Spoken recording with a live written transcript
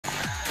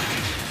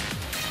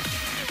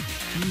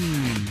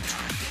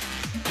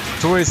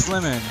Notorious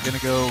Lemon gonna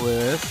go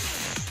with.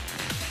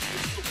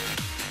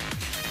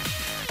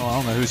 Oh, I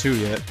don't know who's who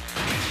yet.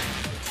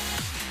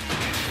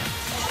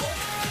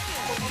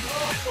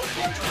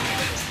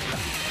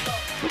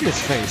 Look at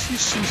his face.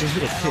 He's choosing who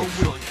to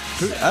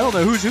pick. I don't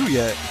know who's who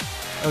yet.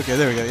 Okay,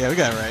 there we go. Yeah, we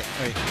got it right.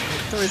 Wait.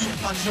 Notorious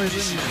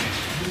Lemon.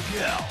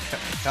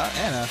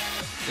 Anna.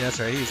 Yeah, that's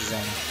right. He uses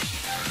Anna.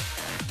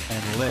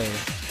 And Lei.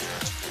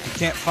 He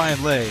can't find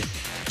Lei.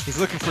 He's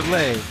looking for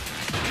Lei.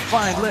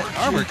 Find Lei.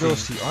 Armor King.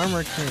 Goes to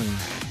Armor King.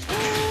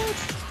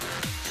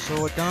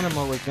 So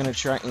Adanimo was gonna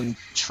try and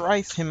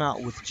trife him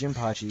out with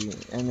Jinpachi,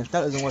 and if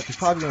that doesn't work, he's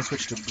probably gonna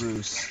switch to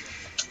Bruce.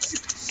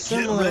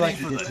 Similar like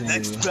he did to me.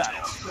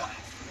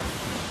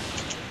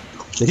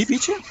 Did he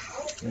beat you?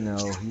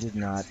 No, he did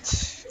not.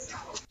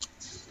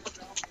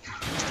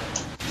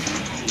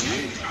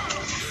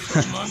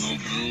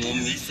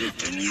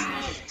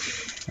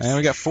 And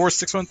we got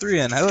 4613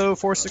 in. Hello,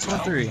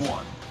 4613.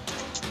 Oh.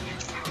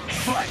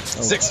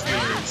 6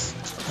 viewers.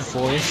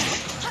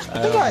 Forrest.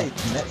 I think I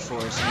met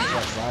Forrest in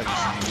Xbox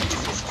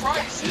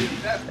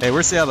Live. Hey,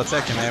 we're Seattle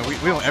Tech, man. We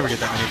don't ever get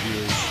that many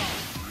viewers.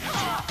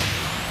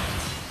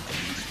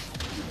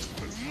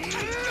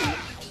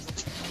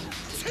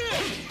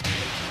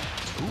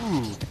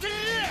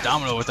 Ooh.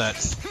 Domino with that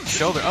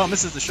shoulder. Oh,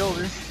 misses the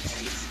shoulder.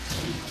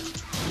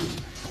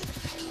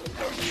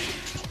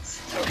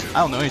 I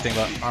don't know anything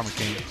about Armor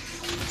King.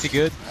 Is he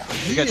good?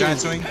 You got giant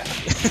swing?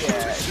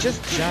 Yeah,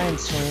 just giant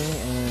swing,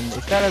 and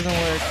if that doesn't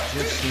work,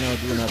 just, you know,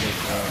 do another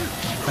throw.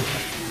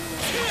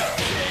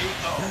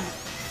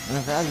 And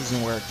if that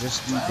doesn't work,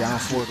 just do down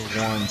forward 1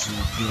 to,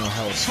 you know,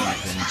 hell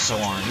sweep and so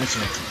on. It's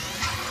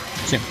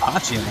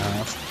Jinpachi in the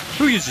house.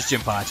 Who uses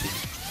Jinpachi?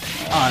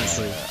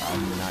 Honestly.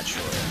 I'm not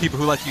sure. People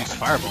who like to use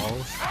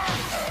fireballs.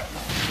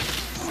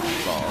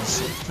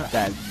 Balls.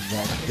 That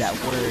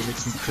word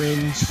makes me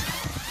cringe.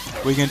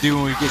 What are you gonna do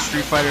when we get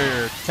Street Fighter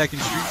or Tekken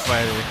Street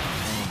Fighter?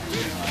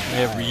 We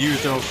have Ryu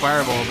throw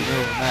fireball in the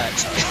middle of the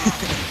match.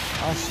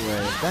 I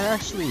swear, if that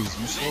actually is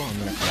useful, I'm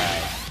gonna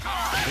cry.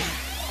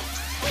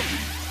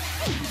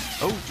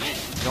 Oh,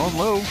 going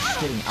low.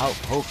 Getting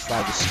outpoked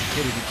by the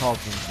stupidity called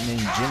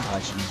named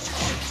Jinpachi.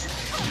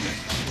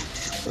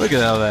 Look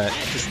at all that.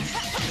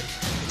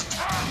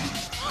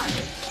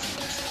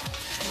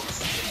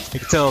 You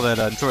can tell that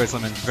Notorious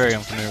Lemon is very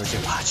unfamiliar with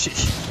Jinpachi.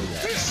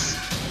 Yes.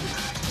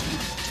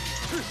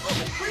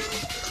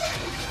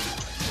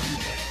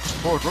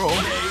 Forward roll.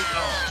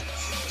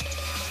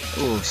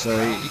 Ooh, so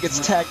he gets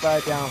tagged by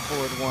a down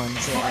forward 1.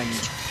 So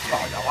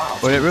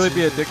Would it really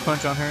be a dick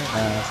punch on her?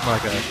 It's more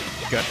like a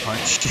gut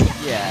punch.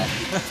 Yeah,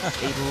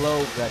 a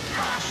low gut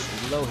punch,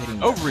 a low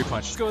hitting. Ovary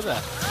punch. Let's go with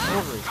that.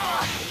 Ovary.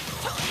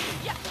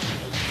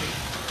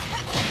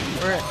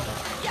 Alright.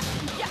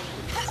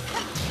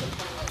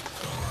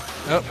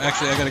 Oh,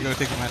 actually, I gotta go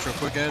take a match real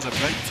quick, guys. I'll be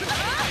back.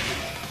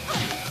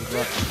 Good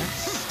luck.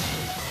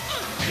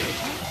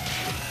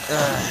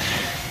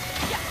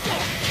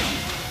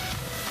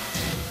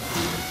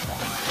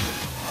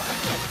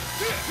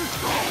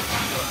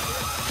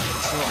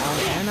 So on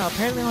Anna,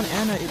 apparently on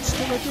Anna, it's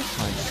still a dick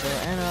punch. So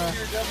Anna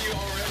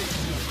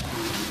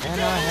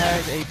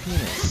has a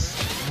penis.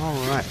 All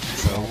right.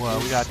 So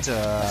we got That's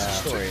the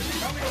story.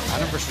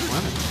 Adam versus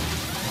Lemon.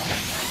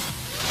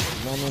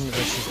 Lemon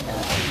versus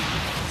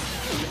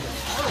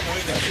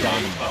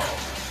Adanimo.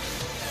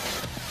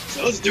 So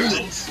let's do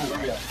this.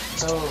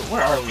 So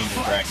where are we in the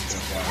bracket so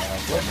far?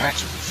 What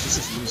matches? This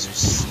is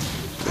losers.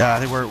 Yeah, I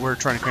think we're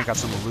trying to crank out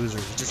some of the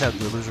losers. We just had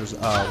the losers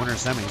winner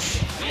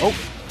semis. Oh,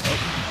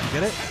 you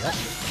get it? Yep.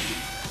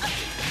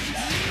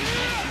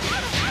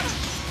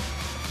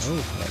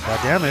 Oh,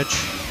 got damage.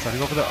 Trying to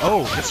go for the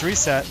gets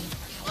reset.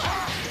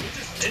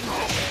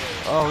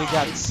 Oh, we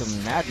got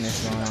some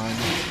madness going on.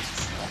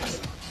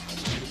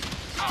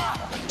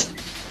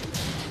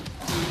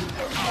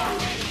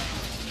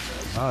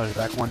 Oh,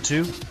 back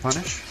 1-2.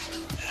 Punish.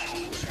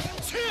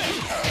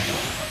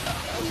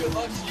 Good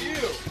luck to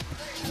you.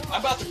 I'm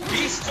about to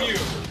beast you.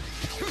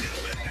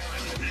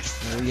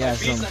 We have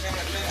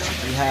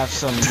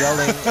some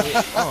yelling.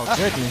 Oh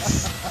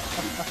goodness.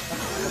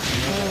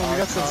 We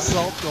got some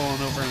salt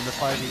going over in the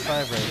 5v5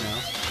 right now.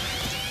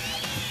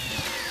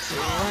 So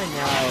right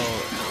now,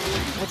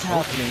 what's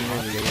happening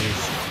really is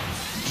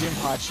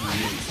Jinpachi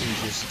is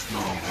just, you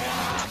know,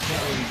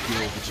 can't really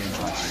deal with the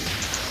Jinpachi.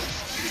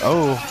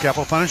 Oh,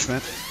 capital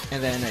punishment.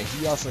 And then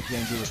he also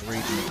can't deal with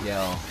Rage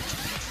Miguel.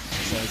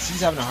 So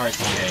he's having a hard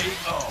time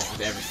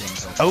with everything.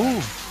 So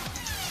Oh!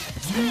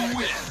 You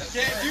win. I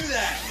can't do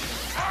that.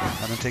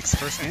 Lemon takes the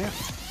first game.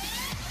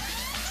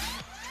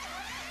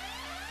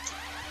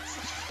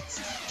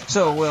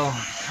 So, Will,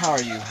 how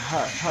are you?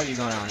 How are you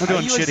going on? We're doing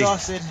are you shitty.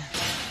 Exhausted?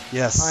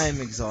 Yes. I am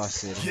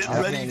exhausted.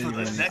 I can't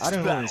even. I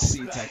don't want to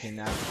see Tekken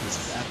after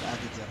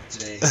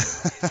today.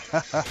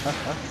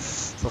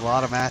 It's a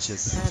lot of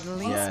matches. At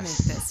least Yes.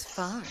 make this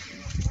fun.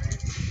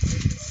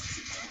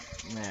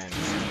 Man,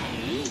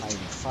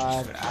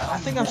 5. I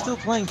think I'm still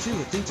playing too.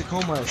 I think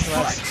Tacoma still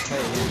has to play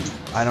again.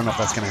 I don't know if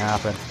that's gonna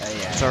happen.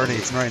 Yeah. It's already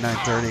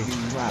 9:30.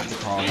 You have to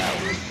call that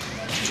one.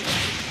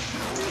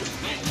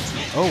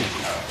 Oh.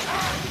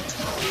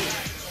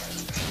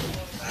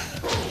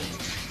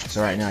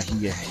 So right now he,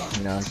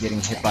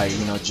 getting hit by,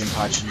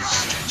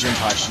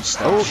 Jinpachi's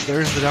stuff. Oh,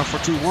 there's the down for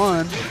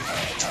 2-1.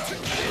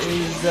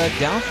 Is the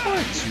down for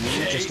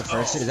 2 just the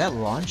first hit? Is that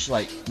launch?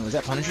 Like, was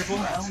that punishable?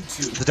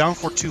 The down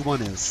for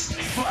 2-1 is.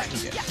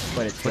 Okay.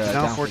 But it's But the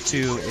down for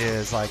 2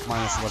 is like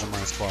 -11,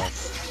 -12.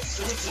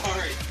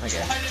 Sorry.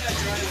 Okay. Why did I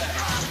try that?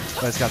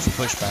 But it's got some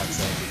pushback,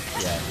 so.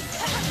 Yeah.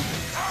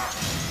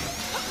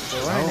 So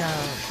right now,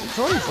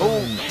 Tori's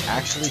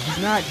actually, he's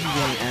not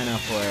using Anna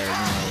for,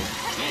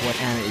 what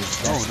Anna is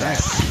best Oh, nice.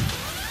 at.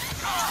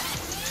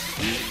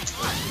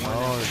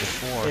 Oh, there's a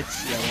 4. It's,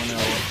 1-0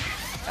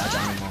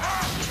 Adanimo.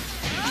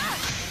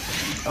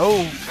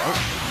 Oh,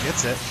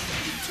 gets it.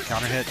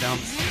 Counter hit down,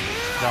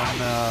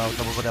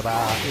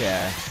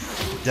 Yeah.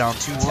 down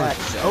 2-1. Attack,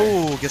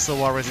 Oh, gets the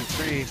wall raising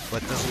 3,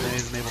 but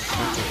isn't able to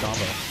convert to a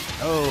combo.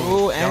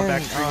 Oh, down and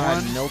back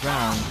 3-1. no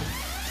ground.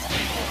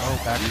 Oh,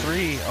 back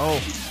 3. Oh,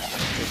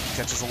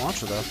 catches the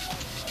launcher though.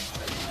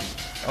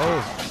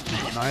 Oh,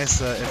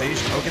 nice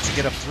evasion. Oh, gets to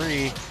get up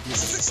 3.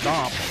 Uses the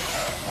stomp.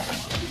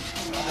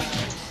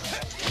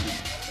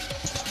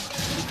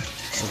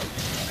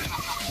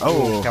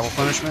 Oh, capital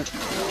punishment.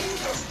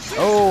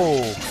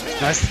 Oh,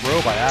 nice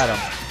throw by Adam.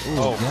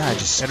 Ooh, yeah,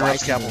 just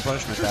interrupts spiking capital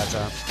punishment that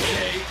time.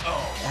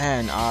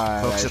 And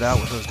Pokes it out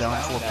with those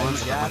down 4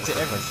 punches. Yeah, to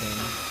everything.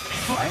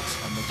 A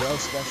Miguel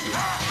special.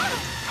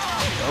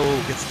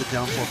 Oh, gets the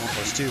down 4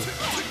 1+2.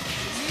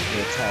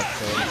 The attack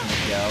failed to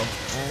Miguel.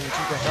 And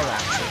took the hell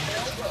out of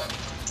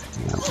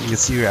it. You can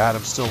see your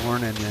Adam still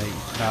learning,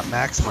 not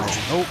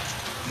maximizing. Oh,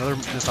 another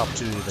missed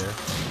opportunity there.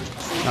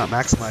 Not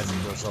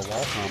maximizing those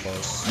wall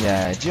combos.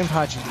 Yeah,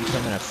 Jinpachi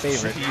becoming a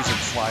favorite. Should be using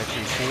fly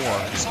 3-4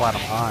 and splat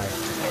him high.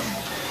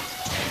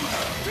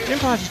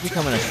 Jinpachi's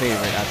becoming a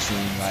favorite, I've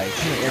seen. Like,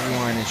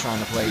 everyone is trying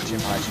to play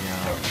Jinpachi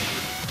now.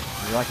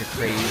 You're like a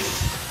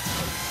craze.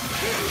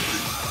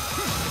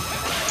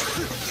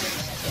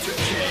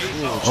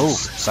 Oh,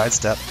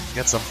 sidestep.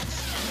 Gets him.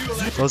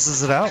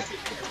 Closes it out.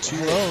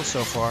 2-0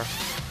 so far.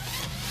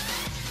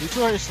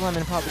 Nororious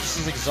Lemon probably just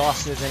as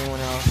exhausted as anyone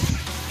else.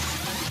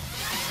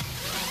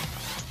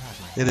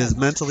 It is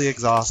mentally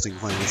exhausting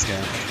playing this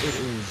game. It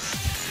is.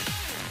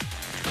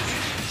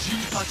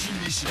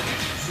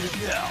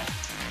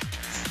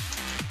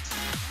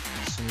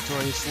 So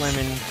Nororious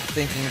Lemon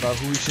thinking about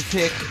who he should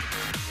pick.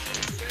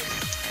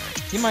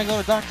 He might go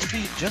to Dr.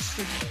 B just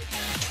for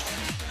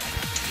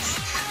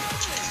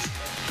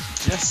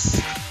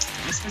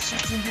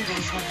shits and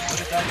giggles.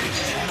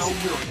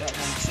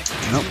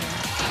 Nope.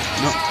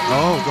 Nope.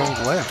 Oh, going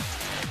away.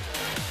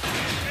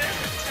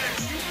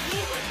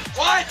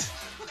 What?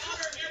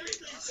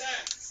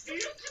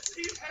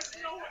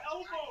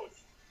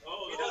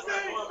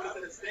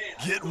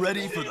 Get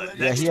ready for the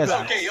Yeah, next he has.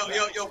 battle. Okay, yo,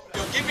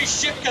 give me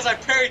shit because I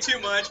parry too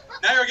much.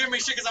 Now you're giving me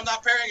shit because I'm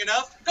not parrying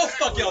enough. Go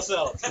fuck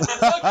yourselves.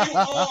 Fuck you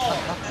all.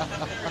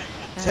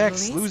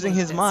 Tex losing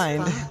his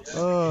mind. I'm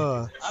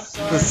sorry.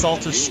 The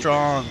salt is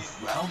strong.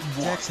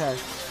 Tex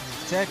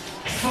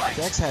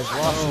has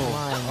lost his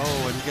mind.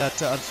 Oh, and you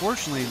got,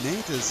 unfortunately,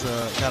 Nate has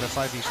got a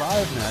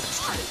 5v5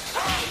 next.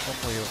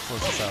 Hopefully he'll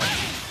close this out.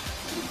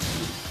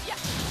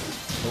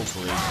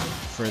 Hopefully,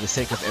 for the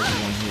sake of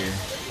everyone here.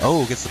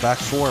 Oh, gets the back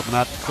 4, but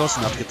not close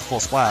enough to get the full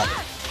splat.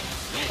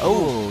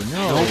 Oh,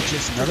 no. Nope,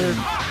 Just another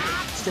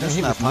getting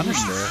hit that with punish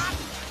knees. there.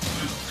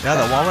 Yeah,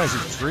 the wall rising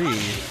 3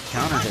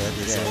 counter hit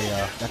is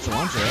That's a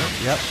launcher, right?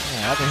 Yep.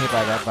 Yeah, I've been hit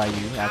by that by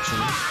you,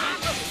 actually.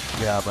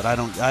 Yeah, but I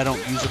don't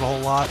use it a whole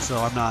lot, so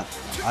I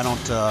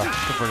don't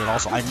convert it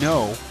also. I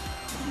know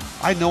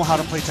how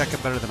to play Tekken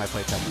better than I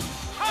play Tekken.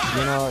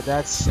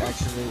 That's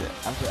actually,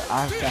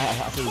 I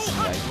feel the same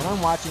way. When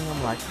I'm watching,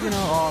 I'm like,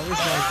 oh, this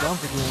guy's dumb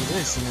for doing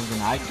this, and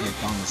then I click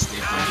on the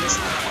stick, and it's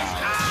like,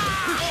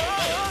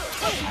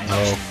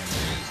 wow.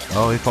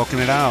 Oh, he's poking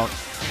it out.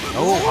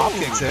 Oh, hop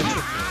kicks in.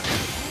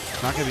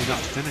 Not going to be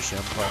enough to finish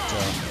him, but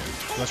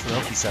that's for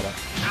Oki setup.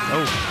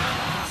 Oh,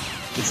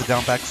 gets a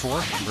down back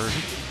 4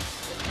 conversion.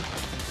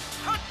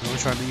 Really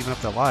trying to even up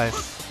that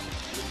life.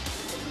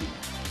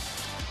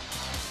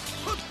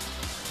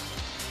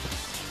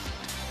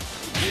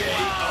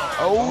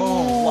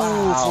 Oh,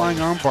 wow. Flying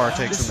armbar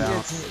takes him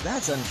down.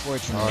 That's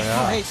unfortunate. Oh,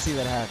 yeah. I hate to see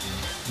that happen.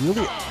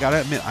 Really,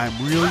 gotta admit,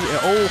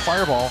 oh,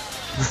 fireball.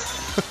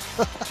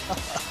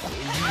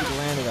 He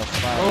landed a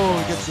fireball. Oh,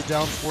 he gets the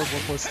down 4,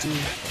 1+2.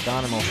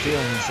 Adanimo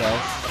feeling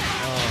himself.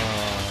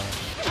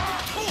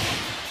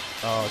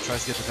 Oh,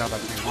 tries to get the down back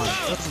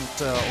 3-1.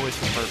 Doesn't always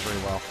convert very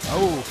well.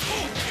 Oh.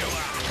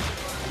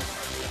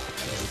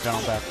 There's a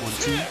down back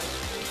 1-2.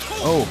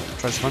 Oh,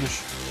 tries to punish.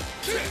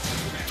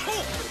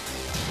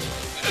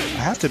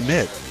 I have to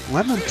admit,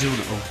 Lemon's doing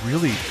a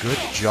really good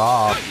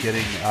job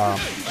getting the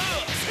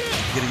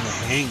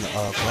hang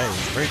of Lei.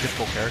 He's a very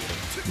difficult character.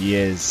 He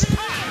is.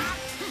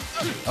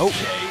 Oh,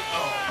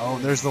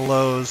 and there's the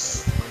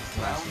lows.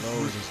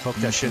 Poke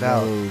that shit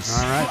out. All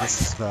right,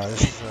 this is a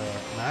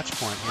match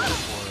point here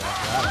for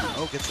Adam.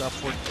 Oh, gets up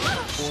 4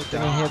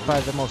 Getting down. hit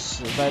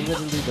by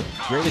literally the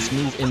greatest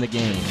move in the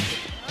game.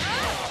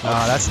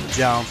 That's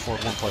down for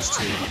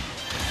 1+2.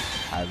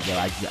 I do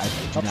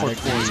Up not for 4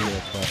 agree. is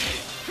good, but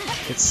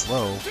it's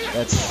slow.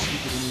 That's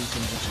stupid move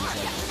from Jinpachi.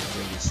 Like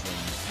really slow.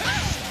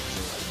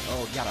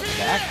 Oh, got a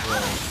back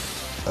row.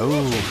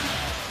 Oh.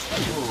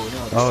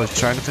 No, He's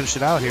trying to finish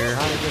it out here.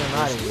 trying to get him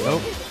out of here.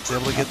 Nope. He's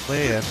able to get the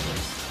lay in.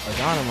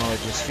 Adanimo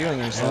just feeling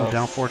himself. Oh,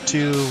 down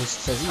 4-2.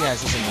 Says he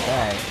has this in the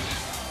bag.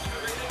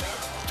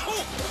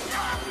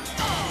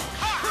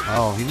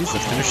 Oh, he needs to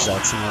finish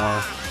that some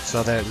more.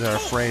 So they're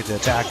afraid to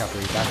attack after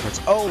he backwards.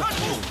 Oh,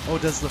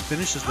 does the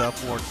finishes the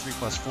upward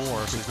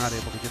 3+4, so he's not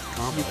able to get the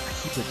combo.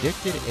 He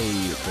predicted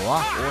a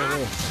block or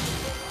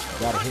lift.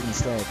 Got a hit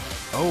instead.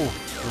 Oh,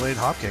 delayed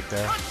hop kick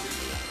there.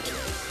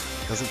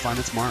 Doesn't find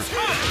its mark.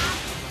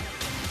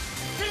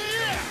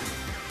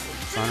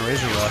 Trying to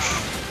razor rush.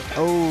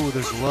 Oh,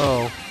 there's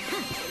low.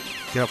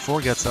 Get up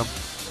 4 gets him.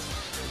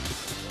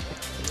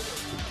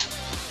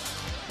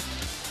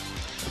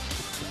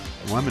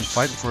 Lemon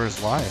fighting for his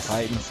life.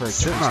 Fighting for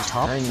Sitting on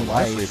top of the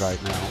life lead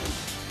right now.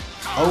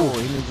 Oh,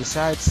 and he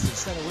decides,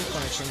 instead of whip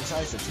punishing, he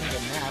decides to take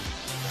a nap.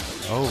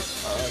 Oh.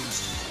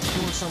 He's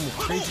doing some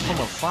crazy form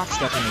of fox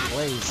step in the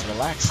blaze,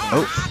 relaxing.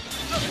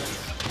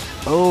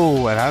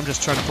 Oh, and I'm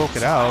just trying to poke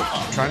it out,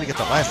 trying to get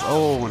the life.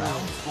 Oh,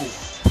 no.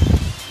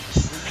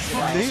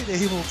 Nate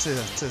able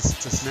to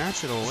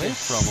snatch it away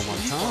from him on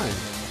time.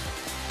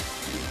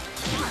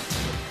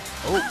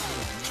 Oh,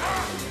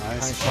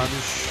 nice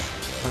punish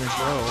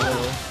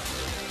low.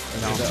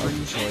 Down 3.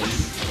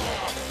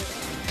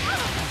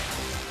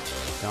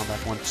 Down back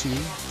 1-2. You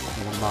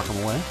want to knock him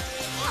away.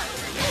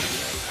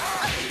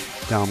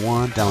 Down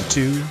 1, down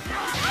 2.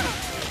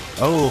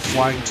 Oh,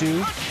 flying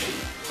 2.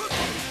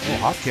 Oh,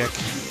 hop kick.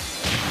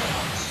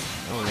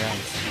 Oh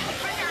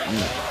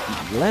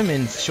yeah.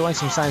 Lemon showing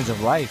some signs of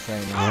life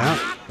right now.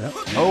 Yeah.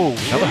 Oh,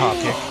 another hop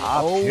kick.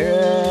 Hop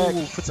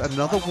kick. Puts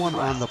another one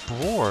on the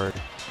board.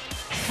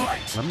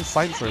 Lemon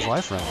fighting for his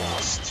life right now.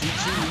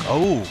 2-2.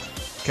 Oh,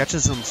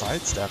 catches him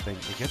sidestepping.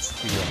 He gets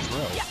the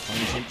throw.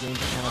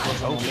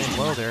 Oh, he's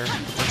low there.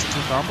 That's a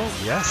 2 combo?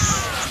 Yes.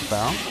 It's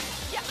bound.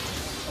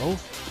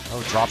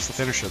 Oh, drops the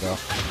finisher though.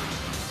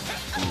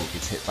 Ooh,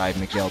 gets hit by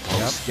Miguel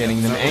pokes,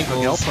 getting them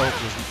ankles. Miguel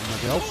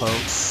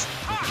pokes,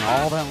 taking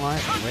all that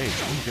life and rage.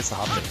 Oh, gets the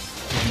hop kick.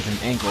 Getting them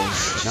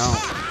ankles. No.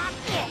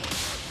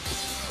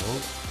 Oh,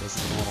 this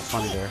is a little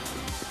funny there.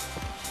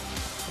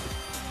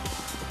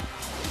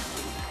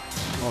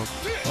 No.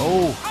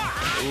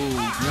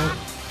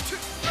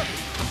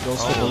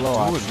 Goes for the low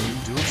option.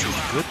 Doing some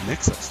good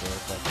mix-ups there,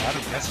 but got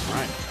him guessing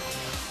right.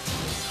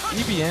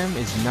 EBM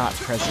is not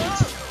present at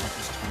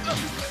this tournament.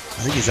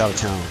 I think he's out of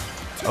town.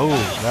 Oh,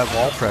 that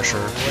wall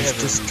pressure. He's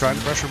just trying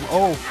to pressure him.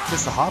 Oh,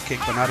 gets the hop kick,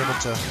 but not able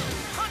to.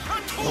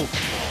 Oh,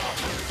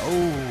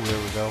 there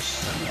we go.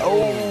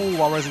 Oh,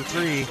 wall rising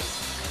 3.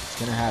 It's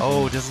gonna happen.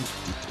 Oh, is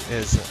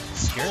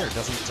scared.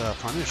 Doesn't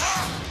punish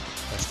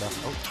that stuff.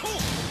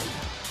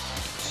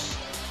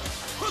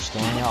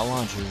 Standing out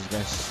launches,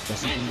 best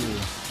you can do.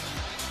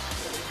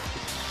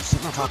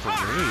 Sitting on top of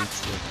rage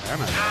with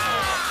Anna.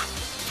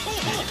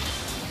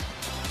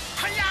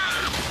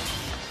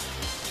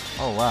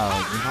 Oh wow,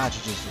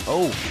 Jinpachi just.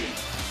 Oh!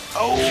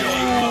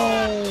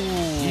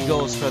 He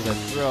goes for the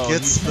throw.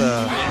 Gets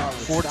the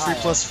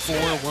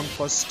 3+4,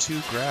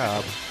 1+2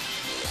 grab.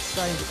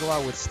 Starting to go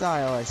out with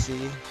style, I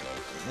see.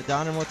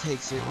 Adanimo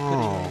takes it.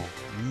 Oh,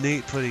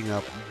 Nate putting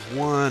up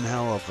one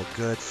hell of a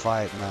good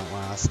fight in that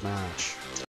last match.